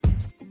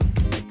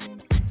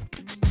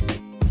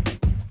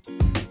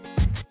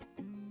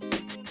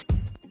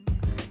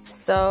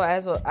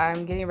So,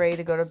 I'm getting ready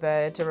to go to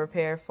bed to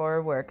prepare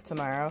for work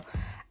tomorrow,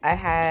 I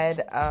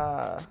had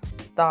a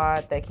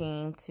thought that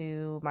came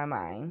to my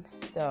mind.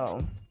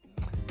 Thought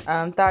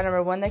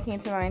number one that came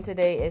to mind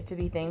today is to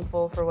be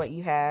thankful for what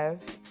you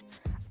have.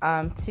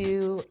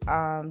 Two,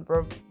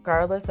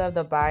 regardless of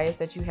the bias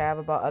that you have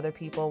about other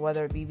people,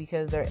 whether it be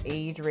because their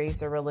age,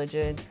 race, or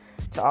religion,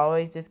 to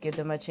always just give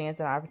them a chance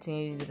and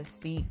opportunity to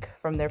speak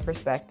from their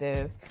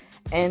perspective.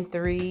 And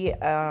three,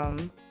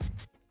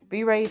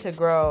 be ready to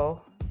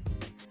grow.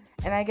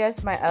 And I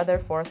guess my other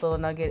fourth little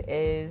nugget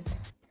is,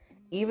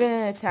 even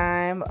in a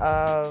time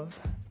of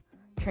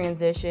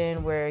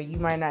transition where you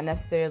might not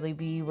necessarily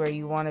be where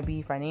you want to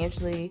be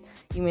financially,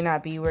 you may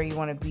not be where you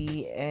want to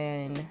be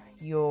in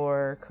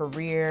your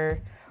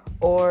career,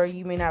 or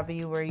you may not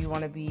be where you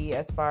want to be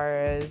as far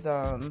as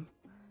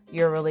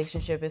your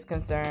relationship is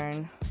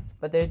concerned.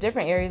 But there's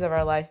different areas of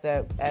our lives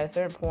that at a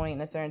certain point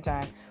in a certain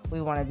time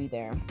we want to be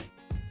there.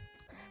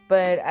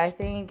 But I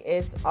think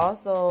it's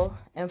also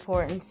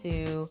important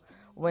to,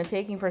 when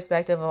taking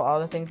perspective of all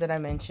the things that I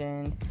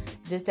mentioned,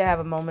 just to have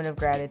a moment of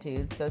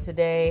gratitude. So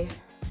today,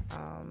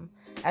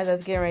 as I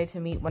was getting ready to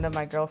meet one of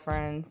my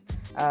girlfriends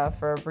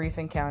for a brief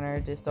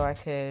encounter, just so I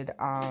could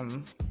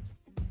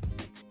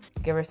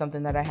give her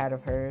something that I had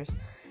of hers,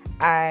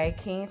 I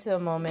came to a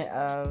moment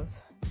of,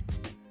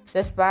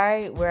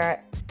 despite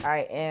where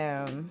I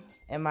am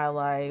in my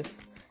life,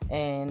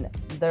 and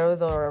there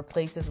are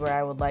places where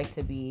I would like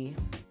to be,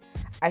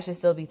 I should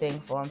still be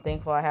thankful. I'm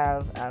thankful I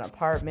have an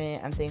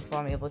apartment. I'm thankful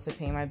I'm able to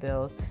pay my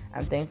bills.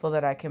 I'm thankful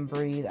that I can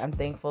breathe. I'm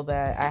thankful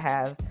that I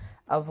have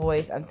a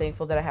voice. I'm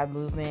thankful that I have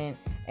movement.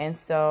 And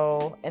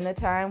so in the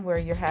time where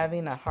you're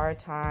having a hard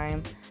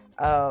time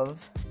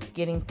of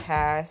getting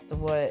past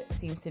what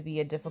seems to be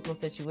a difficult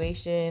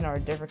situation or a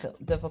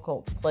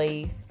difficult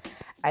place,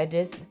 I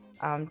just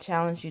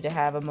challenge you to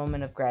have a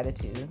moment of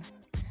gratitude.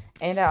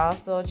 And I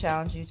also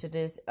challenge you to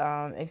just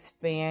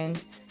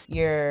expand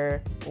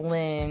your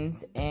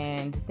lens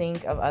and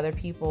think of other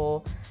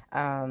people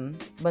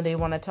when they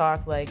want to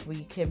talk. Like,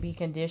 we can be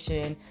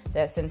conditioned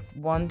that since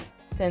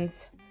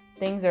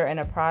things are in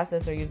a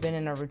process or you've been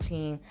in a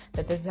routine,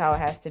 that this is how it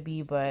has to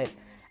be. But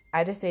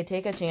I just say,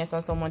 take a chance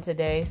on someone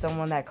today,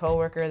 that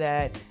coworker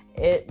that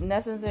it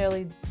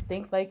necessarily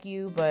think like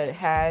you but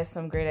has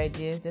some great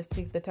ideas. Just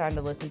take the time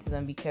to listen to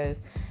them,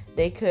 because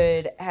they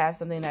could have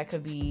something that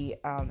could be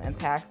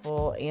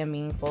impactful and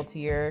meaningful to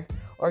your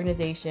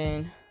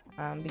organization.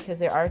 Because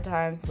there are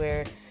times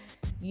where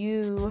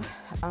you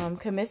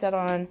can miss out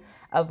on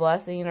a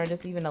blessing or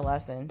just even a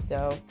lesson.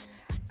 So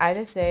I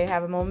just say,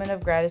 have a moment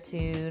of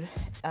gratitude.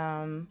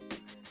 Don't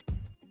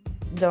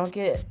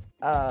get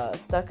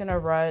stuck in a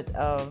rut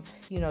of,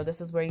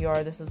 this is where you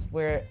are, this is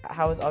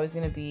how it's always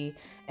going to be,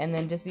 and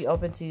then just be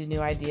open to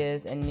new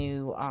ideas and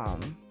new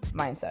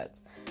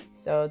mindsets.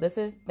 So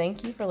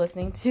thank you for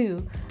listening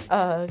to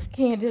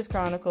Candace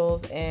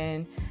Chronicles.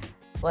 And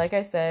like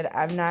I said,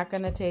 I'm not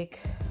going to take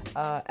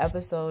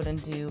episode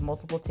and do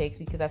multiple takes,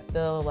 because I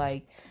feel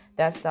like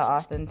that's the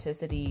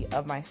authenticity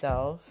of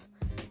myself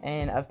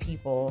and of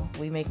people.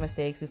 We make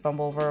mistakes, we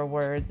fumble over our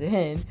words,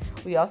 and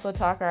we also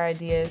talk our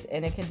ideas,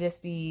 and it can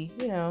just be,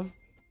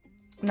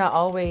 not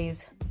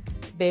always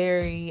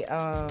very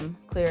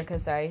clear and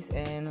concise.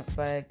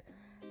 But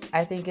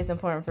I think it's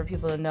important for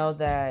people to know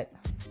that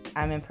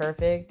I'm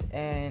imperfect,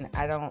 and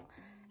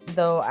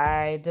though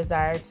I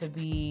desire to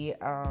be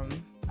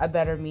a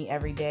better me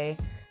every day,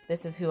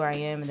 this is who I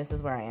am, and this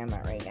is where I am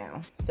at right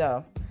now.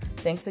 So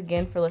thanks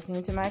again for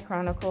listening to my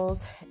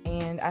chronicles,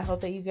 and I hope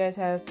that you guys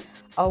have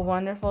a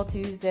wonderful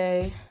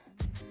Tuesday,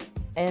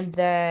 and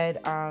that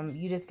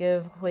you just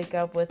wake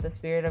up with the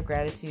spirit of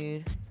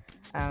gratitude,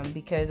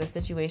 because a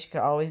situation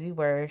could always be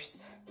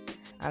worse.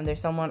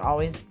 There's someone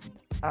always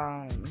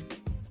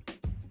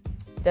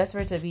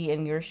desperate to be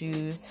in your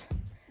shoes,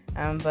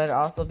 but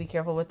also be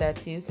careful with that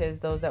too, because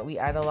those that we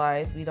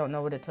idolize, we don't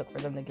know what it took for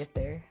them to get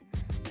there.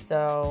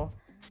 So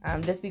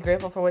just be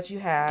grateful for what you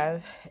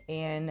have,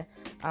 and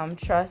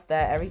trust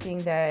that everything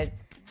that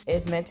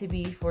is meant to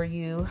be for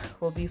you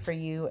will be for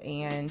you,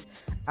 and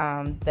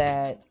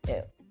that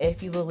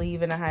if you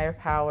believe in a higher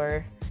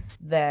power,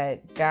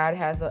 that God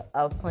has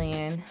a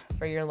plan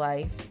for your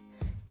life,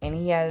 and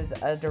He has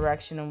a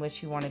direction in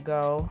which you want to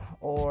go,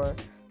 or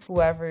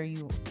whoever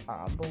you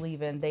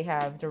believe in, they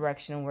have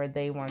direction where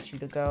they want you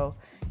to go,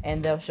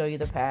 and they'll show you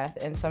the path.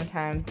 And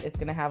sometimes it's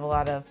going to have a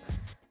lot of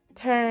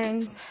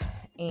turns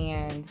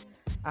and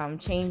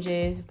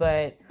changes,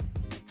 but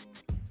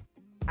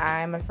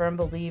I'm a firm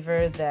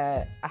believer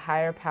that a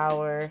higher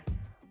power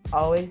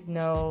always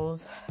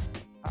knows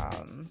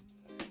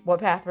what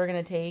path we're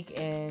going to take,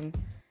 and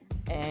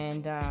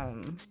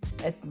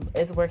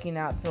it's working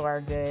out to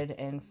our good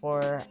and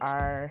for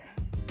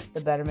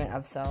the betterment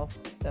of self.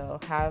 So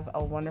have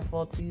a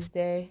wonderful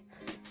Tuesday.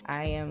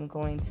 I am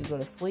going to go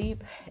to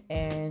sleep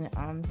and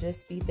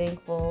just be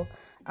thankful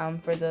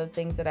for the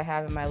things that I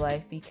have in my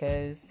life,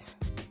 because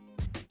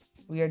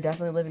we are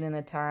definitely living in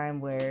a time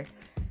where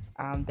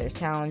there's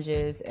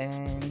challenges,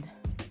 and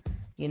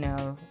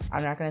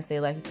I'm not going to say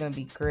life is going to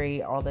be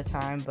great all the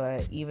time,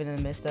 but even in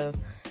the midst of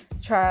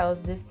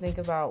trials, just think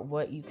about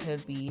what you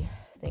could be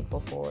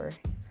thankful for.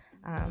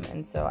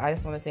 And so I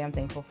just want to say I'm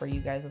thankful for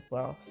you guys as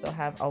well. So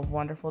have a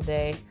wonderful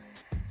day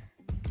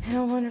and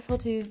a wonderful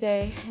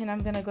Tuesday, and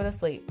I'm going to go to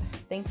sleep.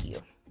 Thank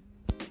you.